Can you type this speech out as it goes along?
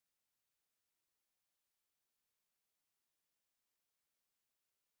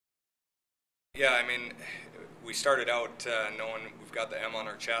Yeah, I mean, we started out knowing we've got the M on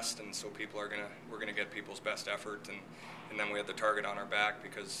our chest, and so we're gonna get people's best effort, and then we had the target on our back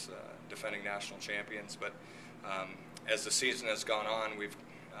because defending national champions. But as the season has gone on, we've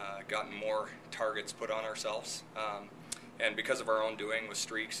gotten more targets put on ourselves, and because of our own doing with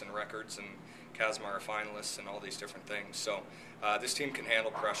streaks and records and Kazmar finalists and all these different things. So this team can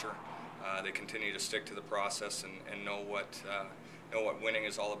handle pressure. They continue to stick to the process and know what winning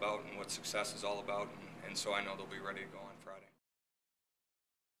is all about and what success is all about, and so I know they'll be ready to go on Friday.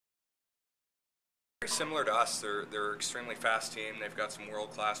 Very similar to us. They're an extremely fast team. They've got some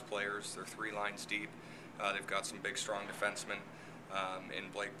world-class players. They're three lines deep. They've got some big, strong defensemen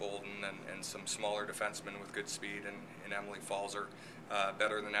in Blake Bolden and some smaller defensemen with good speed and Emily Falzer,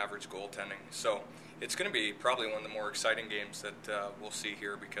 better than average goaltending. So it's going to be probably one of the more exciting games that we'll see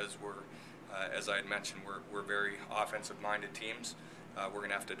here because as I had mentioned, we're very offensive-minded teams. We're going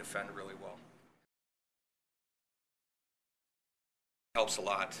to have to defend really well. It helps a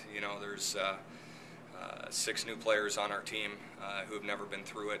lot. You know, there's 6 new players on our team who have never been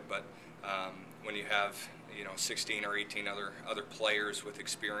through it, but when you have 16 or 18 other players with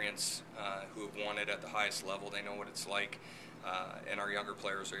experience who have won it at the highest level, they know what it's like, and our younger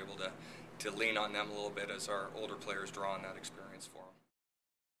players are able to lean on them a little bit as our older players draw on that experience for them.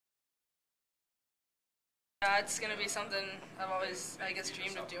 It's going to be something I've always,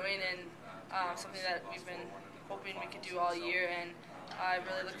 dreamed of doing, and something that we've been hoping we could do all year. And I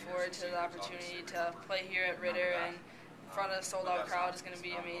really look forward to the opportunity to play here at Ritter, and in front of a sold-out crowd is going to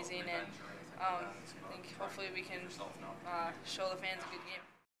be amazing. And I think hopefully we can show the fans a good game.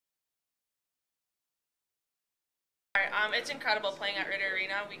 It's incredible playing at Ritter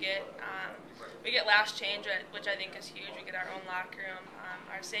Arena. We get last change, which I think is huge. We get our own locker room,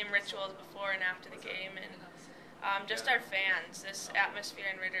 our same rituals before and after the game, and just our fans. This atmosphere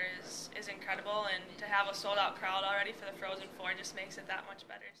in Ritter is incredible, and to have a sold-out crowd already for the Frozen Four just makes it that much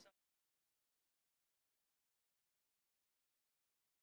better. So.